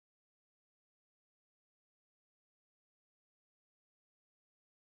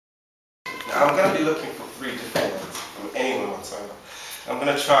I'm going to be looking for 3 different words from anyone whatsoever. I'm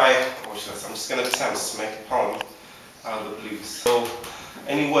going to try, I'm just going to attempt to make a poem out of the blues. So,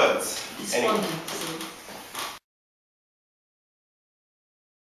 any words? Despondency.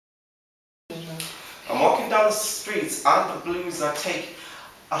 I'm walking down the streets, out of the blues, I take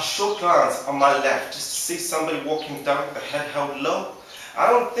a short glance on my left just to see somebody walking down with the head held low. I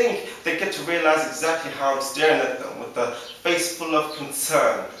don't think they get to realize exactly how I'm staring at them with a face full of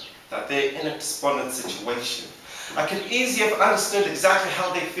concern that they're in a despondent situation. I could easily have understood exactly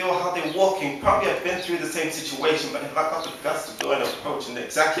how they feel, how they're walking. Probably I've been through the same situation, but have I got the guts to go and approach and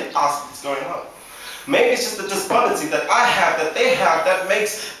exactly ask what's going on? Maybe it's just the despondency that I have, that they have, that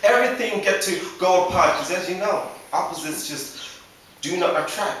makes everything get to go apart. Because as you know, opposites just do not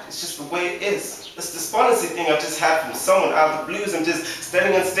attract. It's just the way it is. This despondency thing I just had from someone out of the blues and just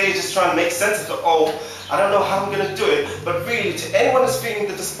standing on stage just trying to make sense of it all. I don't know how I'm going to do it, but really to anyone who's feeling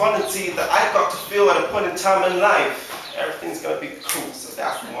the despondency that I got to feel at a point in time in life, everything's going to be cool. So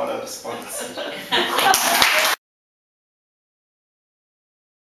that's one on despondency.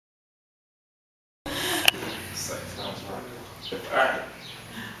 Alright.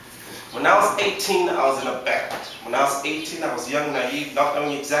 When I was 18, I was in a band. When I was 18, I was young, naive, not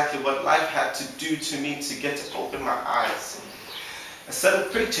knowing exactly what life had to do to me to get to open my eyes. A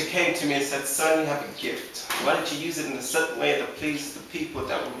certain preacher came to me and said, "Son, you have a gift. Why don't you use it in a certain way that pleases the people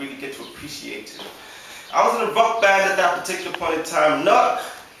that will really get to appreciate it?" I was in a rock band at that particular point in time. Not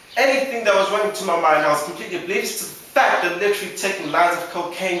anything that was running to my mind. I was completely oblivious to the fact that literally taking lines of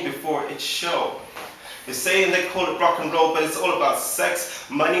cocaine before its show. They say and they call it rock and roll, but it's all about sex,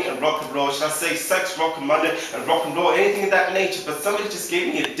 money, and rock and roll. Should I say sex, rock and money, and rock and roll, anything of that nature? But somebody just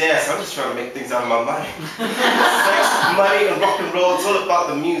gave me a dare, so I'm just trying to make things out of my mind. Sex, money, and rock and roll, it's all about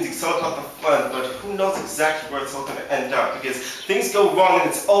the music, it's all about the fun, but who knows exactly where it's all going to end up, because things go wrong and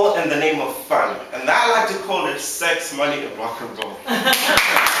it's all in the name of fun. And I like to call it sex, money, and rock and roll.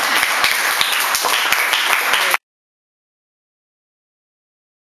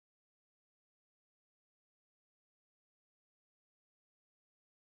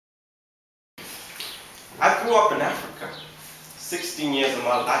 I grew up in Africa, 16 years of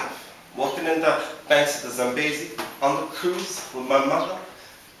my life, walking in the banks of the Zambezi, on the cruise with my mother,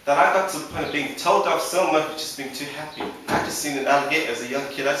 that I got to the point of being told off so much for just being too happy. I just seen an alligator as a young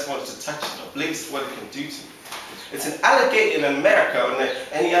kid. I just wanted to touch it, oblivious to what it can do to me. It's an alligator in America or in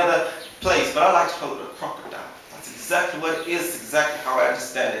any other place, but I like to call it a crocodile. That's exactly what it is, exactly how I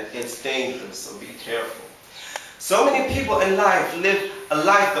understand it. It's dangerous, so be careful. So many people in life live a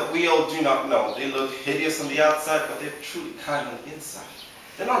life that we all do not know. They look hideous on the outside, but they're truly kind on the inside.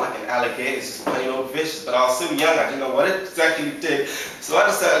 They're not like an alligator, it's just plain old vicious, but I was so young, I didn't know what it exactly did. So I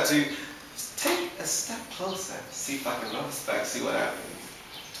decided to take a step closer, see if I can notice back, see what happens.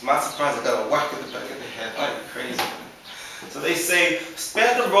 To my surprise, I got a whack at the back of the head. I'm crazy. So they say,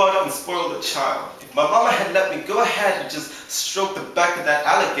 spare the rod and spoil the child. If my mama had let me go ahead and just stroke the back of that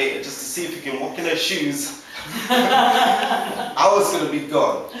alligator just to see if he can walk in her shoes, I was going to be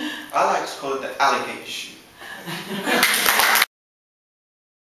gone. I like to call it the alligator shoe.